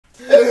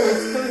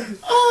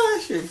Oh,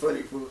 that shit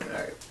funny, fool.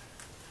 Alright.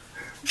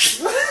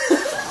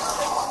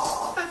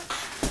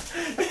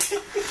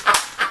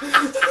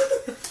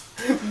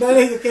 That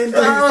nigga can't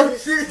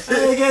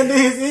do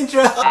his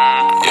intro.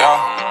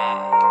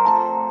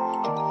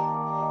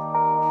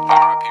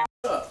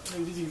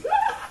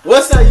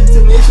 What's up,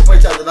 YouTube? It's your boy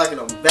Chopper Knocking.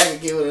 I'm back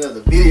again with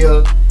another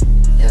video.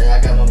 And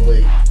I got my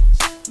boy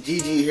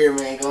GG here,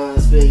 man. Go on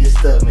and spill your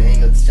stuff, man.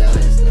 Ain't got the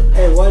challenge and stuff.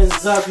 Hey, what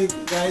is up, you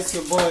guys?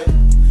 Your boy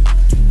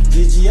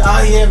GG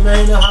out here,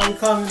 man. You know how we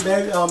coming,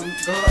 baby. Go ahead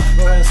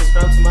and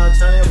subscribe to my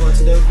channel. But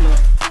today we're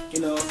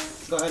gonna,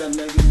 go ahead and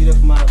make a video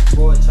for my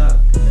boy Chop.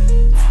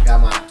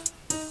 Got my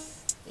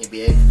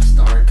NBA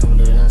star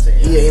coming up, you know what I'm saying?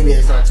 Yeah,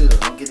 NBA star too, though.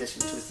 Don't get that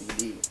shit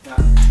twisted, you need it. I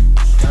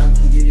can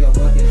give you a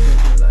bucket and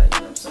shit, like, you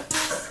know what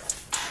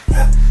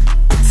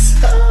I'm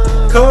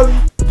saying? Kobe.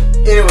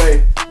 Anyway,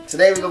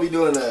 today we're gonna be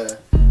doing a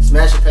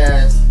Smash or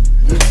Pass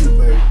YouTube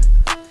version.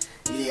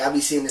 Yeah, I be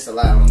seeing this a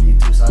lot on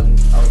YouTube, so I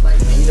was like,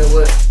 man, you know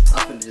what?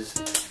 I'm gonna just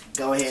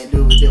go ahead and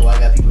do it with it while I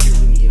got people here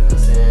with me, you know what I'm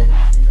saying?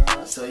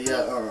 So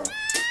yeah,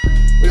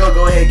 we're gonna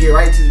go ahead and get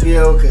right into the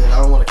video because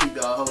I don't want to keep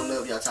y'all holding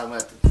up. Y'all talking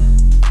about the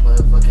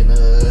motherfucking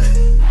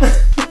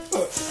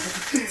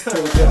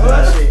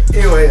shit.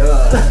 Anyway,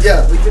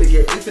 yeah, we finna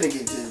get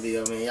into this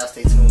video, man. Y'all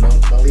stay tuned.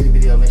 Don't leave the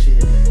video. Make sure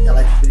y'all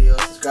like the video,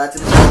 subscribe to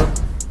the channel,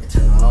 and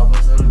turn on all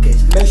post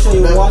notifications. Make sure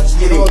you watch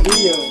the whole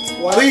video.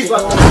 Please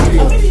watch the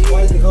whole video.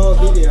 Watch the whole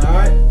video,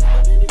 alright?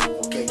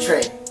 Okay,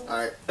 Trey.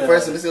 Alright. The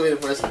first one, this is gonna be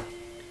the first one.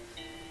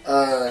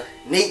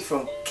 Nick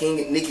from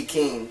Nicki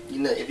King. You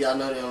know, if y'all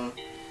know them,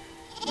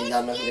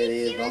 y'all know who that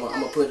is, but I'm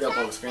gonna put it up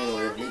on the screen or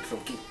whatever. Nick from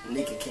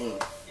Nicki King.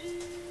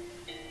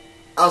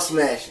 I'm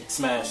smashing.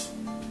 Smash.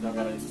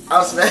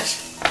 I'm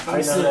smashing. How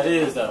you know who that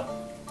is, though?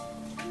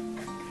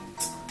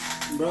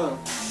 Bro.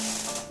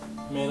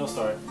 Man, don't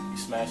start. You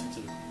smashing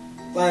too.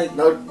 Like,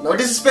 No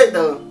disrespect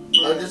though.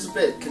 No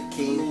disrespect.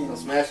 King, I'm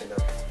smashing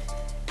though.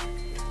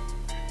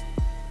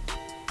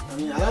 I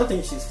mean, I don't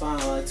think she's fine.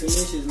 Like, to me,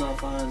 she's not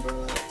fine,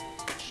 bro.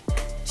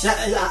 Like,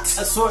 I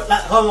swear,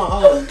 like, hold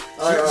on.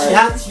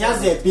 She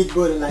has a big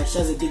booty, like, she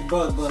has a big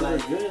butt, but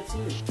like, good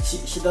too.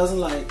 she doesn't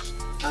like,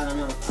 I don't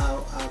know,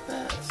 I'll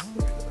pass.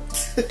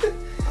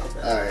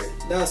 Alright.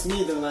 That's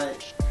me though,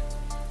 like.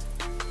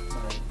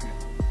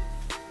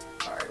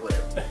 Alright,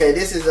 whatever. Okay,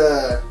 this is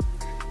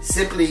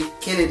Simply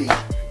Kennedy.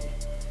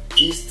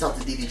 He used to talk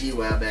to DDG a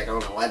while back. I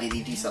don't know why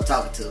DDG stopped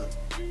talking to her.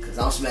 Cause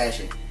I'm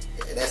smashing.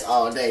 Yeah, that's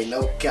all day,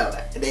 no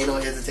cap. There ain't no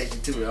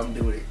hesitation to it. I'm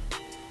doing it.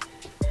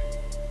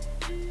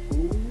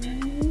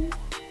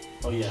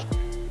 Oh yeah.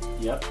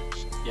 Yep.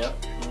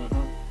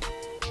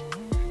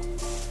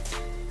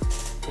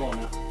 Come on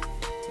now.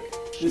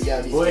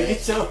 Boy,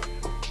 get your.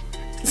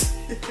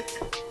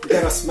 You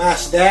gotta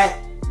smash that.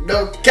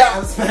 No cap.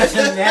 I'm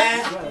smashing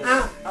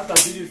that. I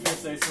thought you was gonna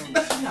say something.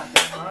 She's not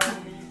that fine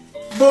with me.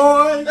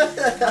 Boy.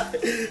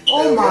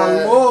 Oh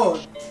my lord.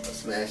 I'm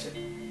smashing.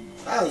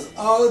 That was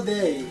all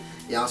day.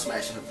 Yeah, I'm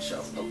smashing her for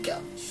sure. No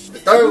cap. The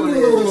third one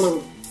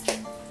is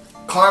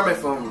Carmen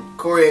from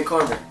Corey and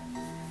Carmen.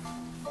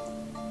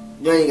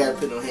 You ain't gotta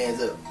put no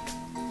hands up.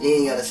 You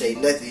ain't gotta say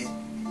nothing.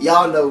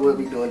 Y'all know what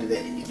we doing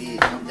today. You did.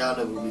 Y'all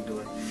know what we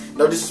doing.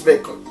 No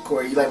disrespect,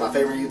 Corey. You like my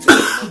favorite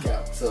YouTuber. No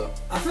cap. So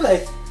I feel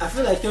like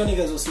your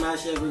niggas will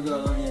smash every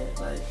girl on here.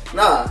 Like,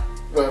 nah.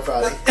 Well,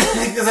 probably.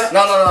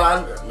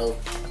 No.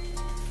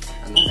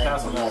 I'm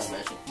not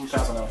smashing. I'm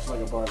passing out. She's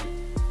like a Barbie. I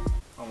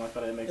don't like how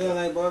that makeup. you don't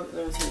like Barbie?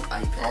 Let me see.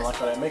 I don't like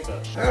how that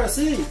makeup. I gotta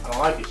see. I don't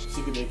like it.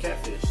 She could be a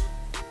catfish.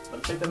 Let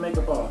her take the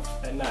makeup off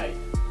at night.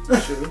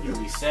 You'll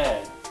be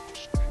sad.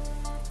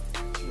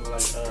 You'll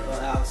like,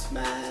 I'll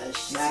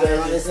smash. Now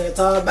this nigga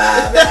talking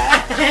about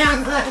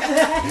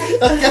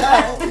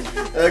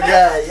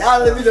Okay, y'all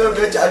let me know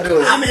what y'all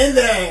doing. I'm in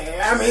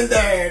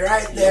there,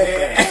 right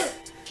there.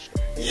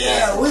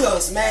 Yeah, we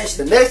gonna smash.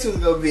 The next one's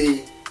gonna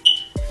be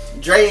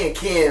Dre and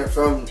Ken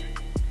from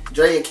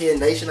Dre and Ken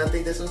Nation, I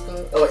think that's what it's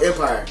called. Oh,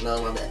 Empire.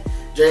 No, my bad.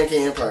 Dre and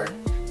Ken Empire.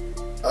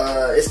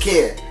 It's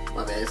Ken.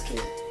 My bad, it's Ken.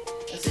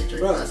 I said Dre.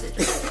 Bro, I said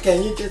Dre.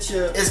 can you get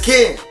your... It's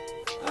Ken.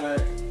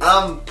 Alright.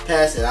 I'm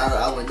past it.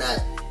 I would not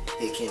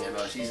hit Ken at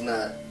all. She's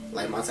not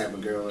like my type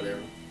of girl or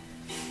whatever.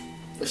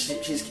 But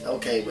she's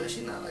okay, but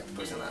she's not like the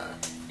person I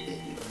hit,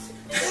 you know what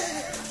I'm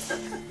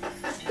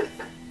saying?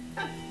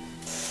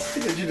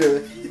 What you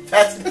doing? You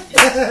passing it?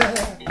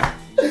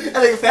 I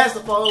think you passed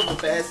the phone for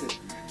passing.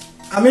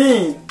 I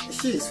mean,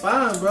 she's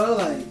fine, bro.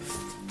 Like,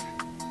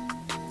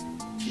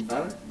 She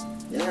fine?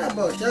 yeah,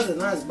 bro. She has a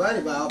nice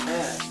body, but I'll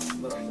pass.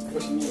 But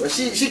what you mean? Well,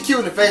 she cute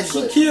in the face,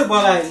 She but cute,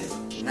 but like,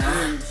 nah.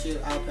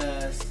 I'll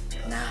pass.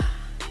 Nah.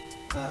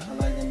 I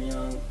like them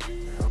young.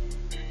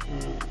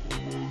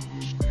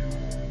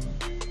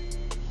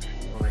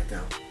 I like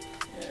that.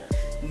 Yeah.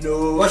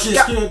 No. But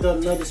she's cute, though.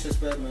 No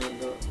disrespect, man.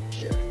 Though.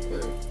 Yeah.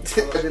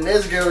 But the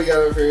next girl we got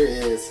over here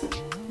is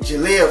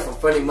Jalea from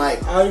Funny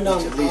Mike. I already know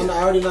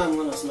I'm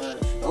gonna smash.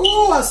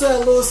 Oh, I saw a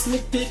little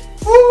sneak peek.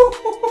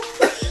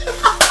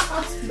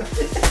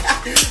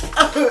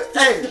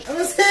 Hey, let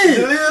me see.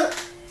 Jalea,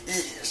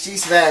 she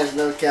smashed,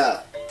 no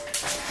cap.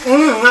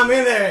 I'm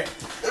in there.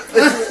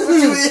 What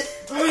you in?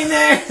 I'm in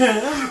there.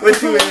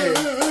 What you in?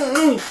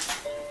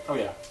 Oh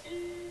yeah.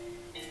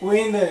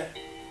 We in there.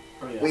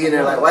 Oh yeah. We in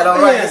there like white on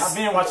Yes. rice. I've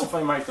been watching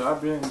Funny Mike though.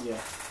 I've been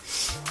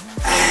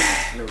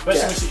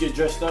especially when she get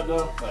dressed up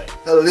though. Like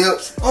Her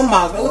lips. Oh my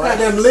god, look at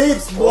them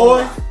lips,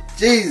 boy.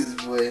 Jesus,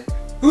 boy.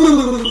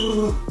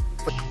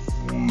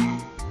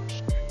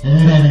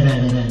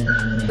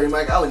 Pretty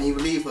Mike, I wouldn't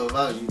even leave her if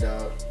I was you,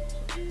 dog.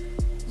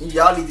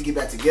 Y'all need to get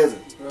back together.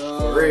 Bro,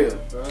 For real.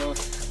 bro.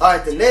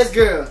 Alright, the next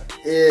girl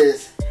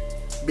is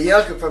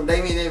Bianca from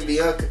Damien and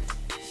Bianca.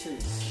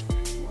 She's,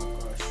 oh my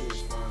god,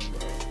 she's fine,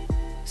 bro.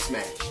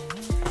 Smash.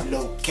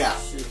 No cap.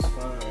 She's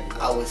fine.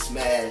 I would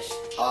smash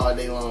all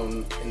day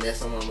long, and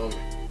that's on my moment.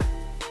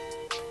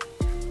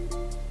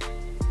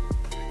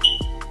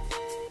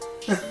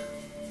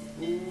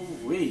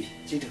 ooh wee.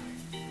 What you doing?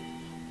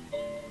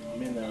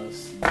 I'm in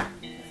those.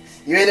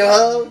 You ain't no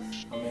hoes?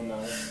 I'm in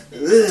those.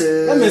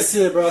 Let me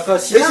see it, bro,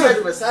 cause she Bitch, you ready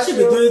to massage be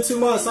her? doing too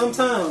much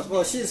sometimes.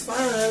 Well, she's fine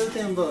and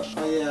everything, but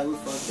oh yeah, we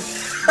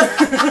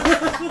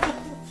fucked.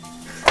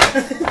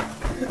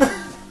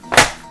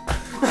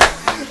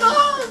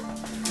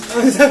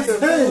 I'm just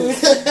saying.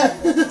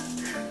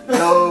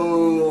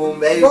 No,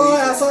 baby. Boy,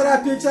 I saw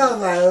that picture. I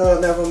was like, oh,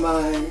 never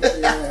mind.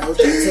 Yeah,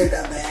 okay, take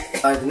that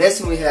back. Alright, the next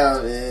one we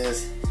have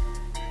is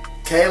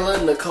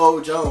Kayla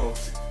Nicole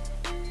Jones.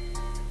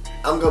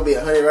 I'm gonna be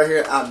 100 right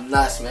here. I'm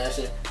not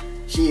smashing.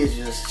 She is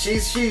just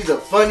she's a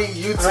funny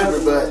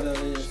YouTuber,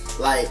 but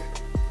like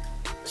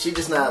she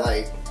just not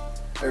like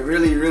a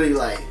really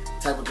like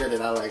type of girl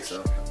that I like.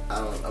 So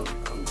I'm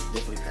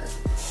definitely passing.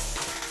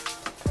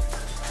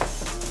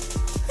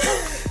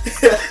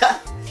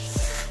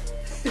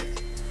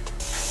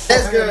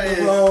 This girl is.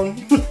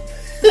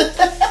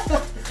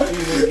 She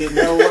didn't get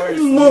no words.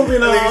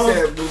 Moving Like I on.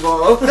 said, move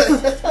on.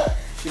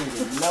 She didn't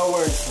get no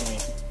words from me.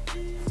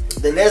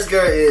 The next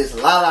girl is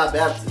Lala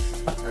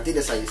Baptist. I think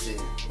that's how you say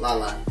it.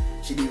 Lala.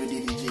 She be with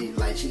DDG.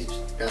 Like she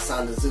got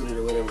signed to Zooted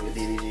or whatever with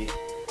DDG.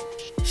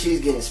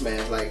 She's getting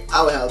smashed. Like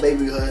I would have a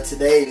baby with her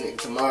today and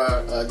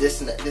tomorrow,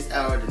 this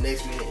hour, the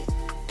next minute.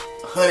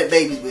 100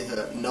 babies with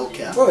her, no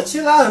cap. Bro,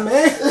 chill out,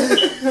 man.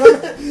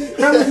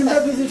 How many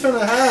babies you trying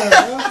to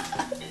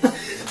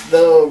have,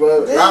 No,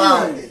 bro. Damn.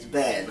 Lala is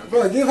bad. Okay?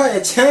 bro? Bro, give her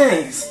a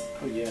chance.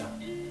 Oh yeah.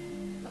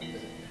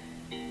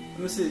 Let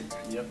me see.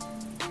 Yep.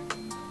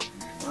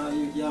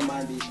 Y'all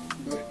might be.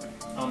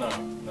 Oh no.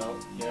 No.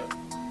 Yep.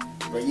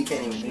 Bro, you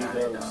can't even do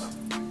that, dog.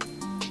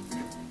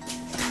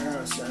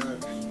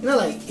 You know,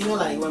 like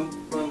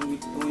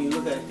when you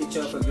look at a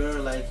picture of a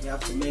girl, like you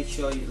have to make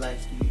sure you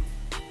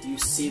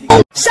see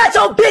the Shut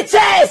your bitch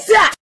ass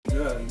up!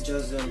 girl. You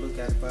just don't look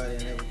at the body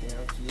and everything.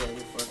 Yeah,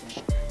 you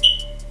fucking.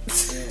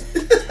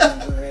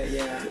 Yeah. Go ahead,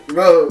 yeah.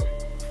 Bro,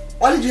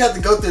 why did you have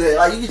to go through that?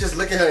 Like, you could just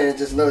look at her and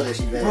just know that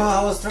she bad. Bro,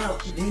 I was trying.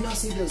 Do you not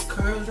see those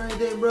curves right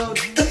there, bro?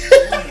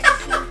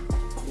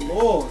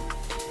 Lord.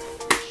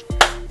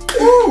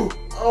 Ooh.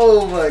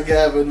 Oh my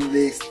god, but the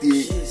legs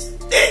thick. She's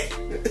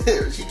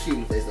She cute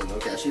in the face though, no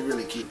cap. She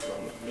really cute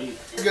from it. Me.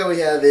 The girl we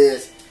have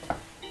is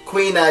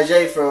Queen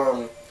Najee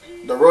from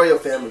the Royal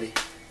Family.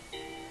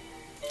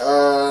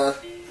 I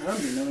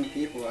don't be knowing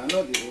people. I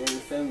know the royal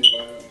family,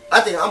 bro.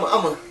 I think I'm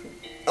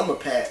a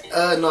pat.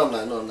 No,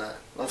 I'm not.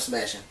 I'm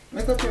smashing.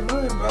 Make up your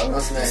mind, bro. I'm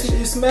smashing.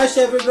 You smash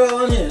every girl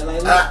on here,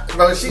 like.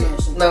 Bro,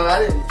 no, I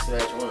didn't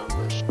smash one,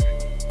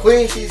 but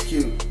Queen, she's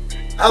cute.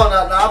 I don't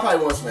know. No, I probably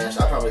won't smash.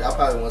 I probably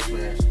won't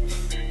smash.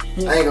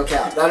 I ain't gonna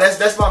count. No,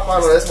 that's my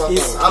final. That's my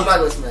final. I'm not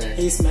gonna smash.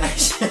 He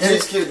smashed.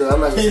 She's cute though. I'm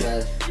not gonna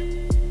smash.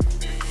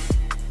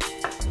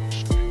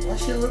 Why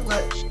she look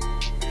like?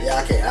 Yeah,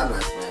 I can't. I'm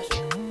not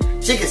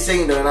smashing. She can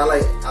sing though, and I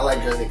like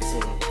girls that can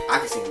sing. I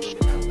can sing a little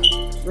bit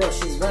now. Bro,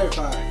 she's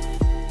verified.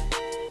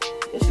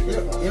 Yeah, she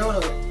verified. You know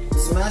what?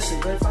 Smash is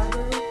verified,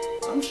 bro.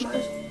 I'm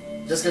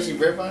smashing. Just cause she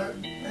verified?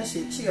 That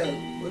she got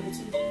what is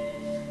it?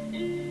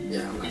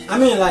 Yeah, I'm not. I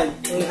mean, like,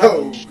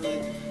 No.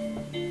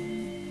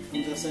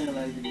 I'm just saying,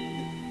 like,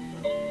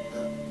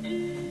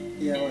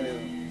 yeah,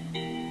 whatever.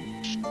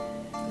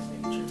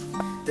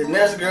 The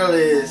next girl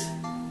is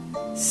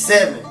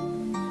 7,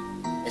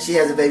 and she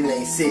has a baby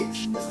named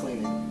 6. That's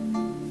Queen.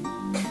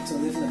 So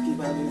this is keep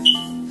having.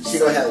 She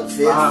gonna have a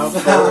 5th.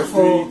 5,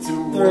 4, 3,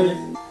 2,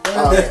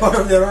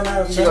 1. They run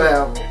out of She gonna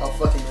have a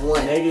fucking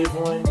 1.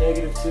 -1,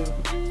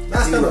 -2.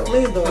 That's kind 0. of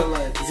clean though.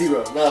 Like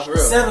 0. Nah, for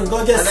real. 7,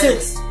 go get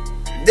 6.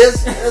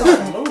 That's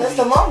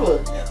the mama.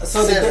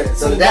 So the 7.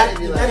 so the daddy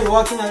daddy, be daddy like,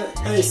 walks in at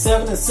hey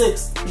 7 and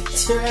 6.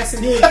 Your ass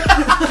in here.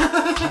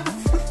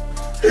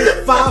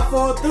 5,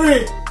 4,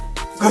 3.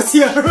 Go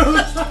see her room.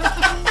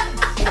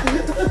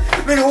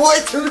 nigga,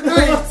 1, 2, 3.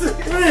 1, 2,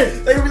 3.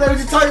 They gonna be like, what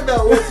you talking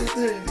about? 1, 2,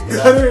 3.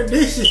 Go to the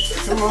dishes.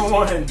 2 and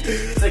 1.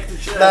 Take the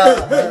check.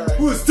 Nah,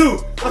 Who's 2?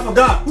 I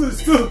forgot. Who's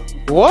 2?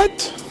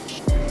 What?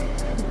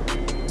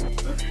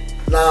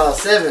 nah,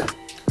 7.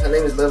 Her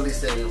name is Lovely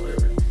 7 or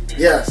whatever.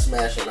 Yeah,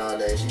 smashing all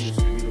day. She's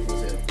beautiful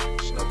 7.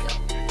 No cap.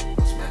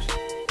 I'm smashing.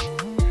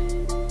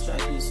 Try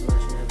to be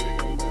smashing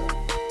everything, bro.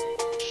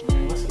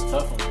 That's a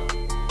tough one.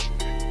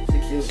 Though. She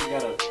cute. She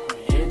got her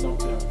head don't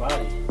fit her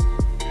body.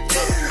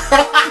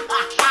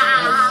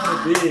 Her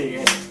big.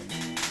 And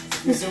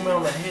if you zoom in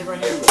on the head right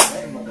here, look,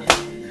 that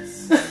motherfucker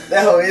is.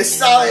 That hoe is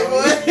solid,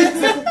 boy.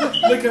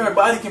 Look at her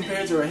body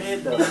compared to her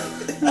head, though.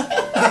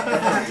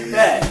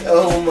 That.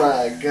 Oh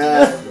my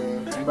god, bro.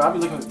 And bro, I be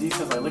looking at the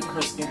details. Like, look at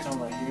her skin tone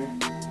right here.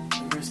 Look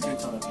at her skin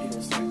tone up here.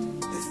 It's like,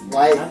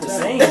 White. not the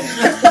same.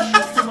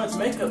 That's too much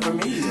makeup for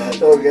me.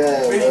 Like, Oh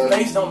god, if your bro.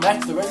 face don't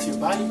match the rest of your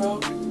body, bro,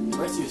 the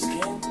rest of your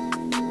skin,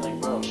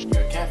 like, bro,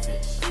 you're a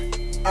catfish.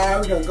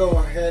 Alright, we're gonna go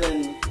ahead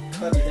and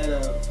cut the head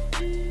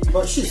up.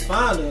 But she's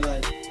fine though,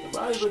 like. The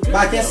body look good. But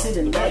I can't though. see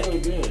the The body neck.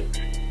 look good.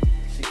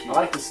 I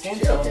like the skin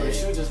She tone, okay. but if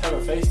she would just have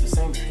her face the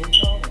same skin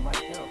tone, it might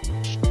help.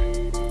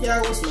 Yeah,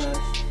 I will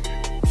smash.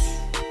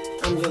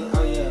 I'm just,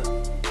 oh yeah.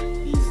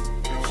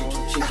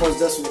 Easy. She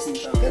posed us with some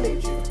That time.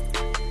 nigga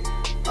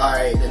you.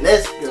 Alright, the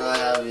next girl I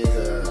have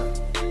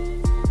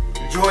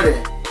is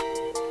Jordan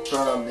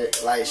from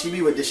the, like, she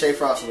be with Deshae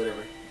Frost or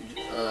whatever.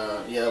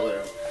 Yeah,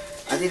 whatever.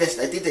 I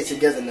think they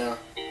together now.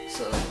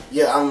 So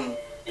yeah, I'm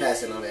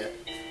passing on that.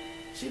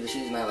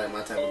 She's not like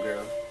my type of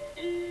girl,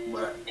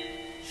 but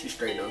she's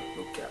straight though.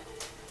 No cap.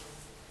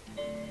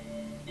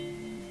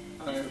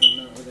 I don't even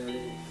know what that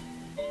is.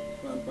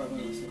 But I'm probably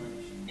gonna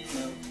smash.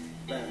 No,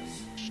 pass.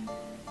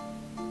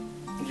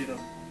 What you know?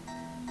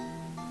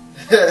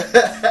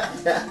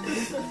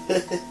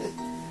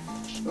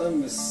 Let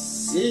me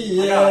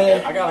see. I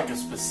Yeah. got like a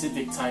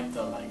specific type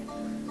though, like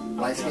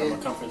Light I'm out of my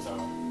skin? comfort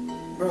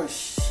zone. Bro,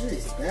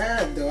 she's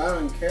bad though. I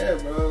don't care,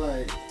 bro.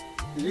 Like,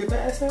 did you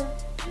pass her?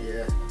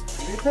 Yeah.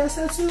 Did you pass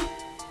her too?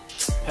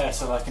 Pass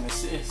her like an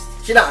assist.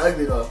 She not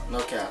ugly though. No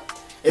cap.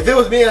 If it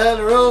was me and her in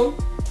the room,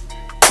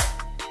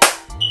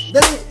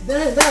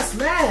 That's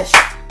smash.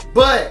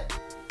 but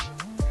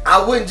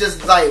I wouldn't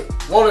just like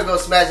want to go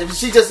smash. If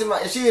she just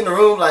if she in the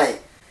room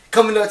like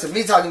coming up to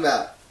me talking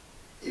about,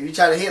 if you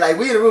trying to hit, like,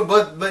 we in the room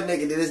butt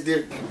naked, then it's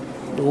different.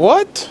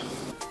 What?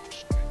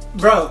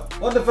 Bro,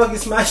 what the fuck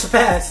is smash or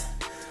pass?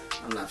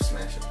 I'm not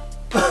smashing.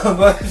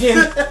 but if you're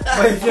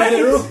in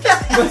the room,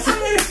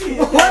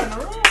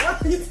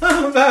 what are you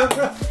talking about,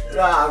 bro?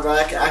 Nah, bro,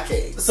 I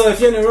can't. So if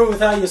you're in the room with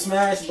her, you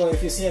smash, but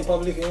if you see in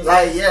public, you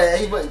Like, yeah,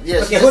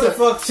 yeah. Okay, who the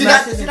fuck She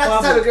not smashes the in type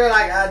public? of girl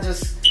like I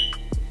just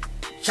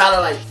try to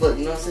like fuck.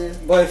 You know what I'm saying?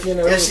 But if you're in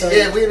the room with her,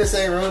 Yeah, we in the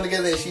same room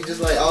together, and she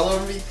just like all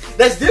over me.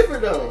 That's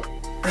different though.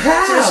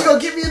 how? She gonna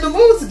get me in the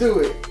mood to do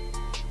it.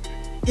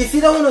 If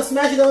you don't want to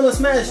smash, you don't want to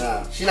smash.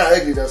 Nah, she not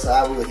ugly though, so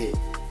I will hit.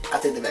 I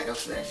take that back. I'm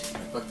smashing.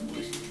 Fuck the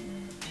bullshit.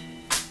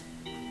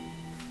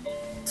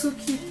 Too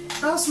cute.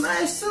 I'll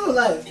smash too.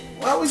 Like,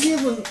 why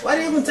did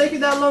it even take you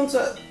that long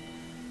to?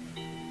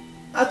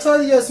 I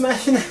told you you're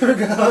smashing every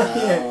girl Nah, I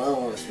here,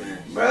 don't want to smash.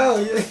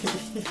 bro.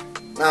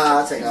 Nah,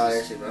 I'll take all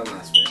that shit, but I'm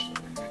not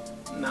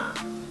smashing. Nah.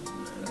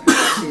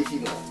 She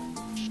not.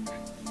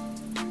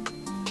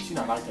 She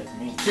not like that to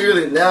me.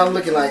 Clearly, now I'm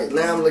looking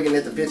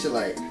at the picture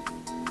like,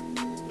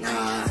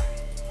 nah,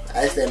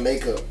 that's that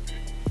makeup.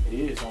 It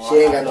is. She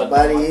ain't got no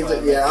body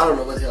either. Yeah, I don't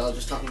know what the hell I was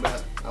just talking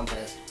about. I'm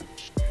passing.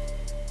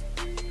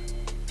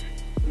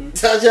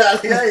 Tell y'all,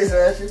 I ain't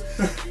smashing.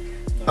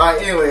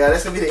 Alright, anyway, y'all,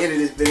 that's gonna be the end of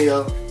this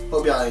video.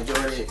 Hope y'all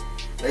enjoyed it.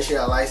 Make sure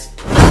y'all like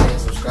and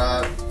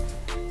subscribe.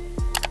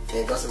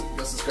 And go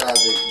subscribe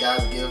to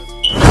God's Gift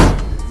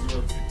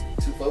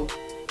 024.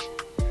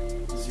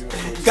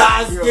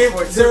 Guys, give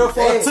 042.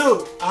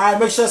 042. Alright,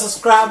 make sure to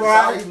subscribe, Sorry,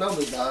 alright?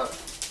 numbers, dog.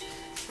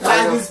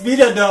 Like this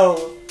video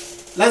though.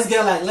 Let's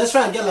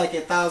try and get like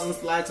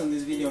 1,000 likes on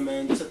this video,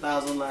 man. Just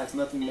 1,000 likes,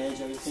 nothing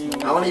major. I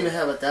don't even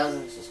have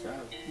 1,000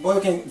 subscribers. Boy,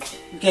 we can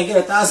get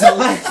 1,000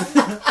 likes.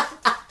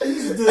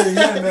 Dude,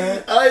 yeah,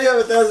 man. I don't even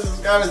have 1,000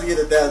 subscribers to get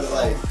 1,000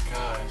 likes.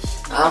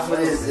 Gosh. I'll put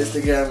his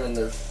Instagram in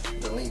the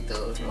link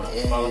though.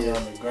 Follow me And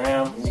on the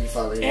gram you can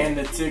follow him. and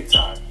the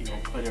TikTok. You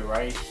gonna put it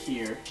right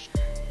here.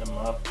 The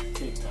up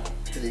TikTok.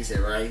 He said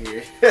right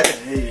here.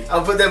 Hey.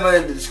 I'll put that money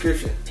in the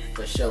description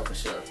for sure.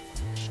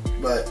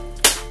 But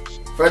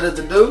further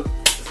ado,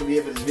 that's gonna be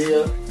it for this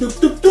video.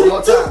 One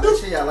more time, make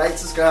sure y'all like,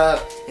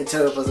 subscribe, and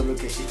turn up on the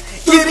notification.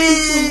 Get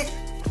it!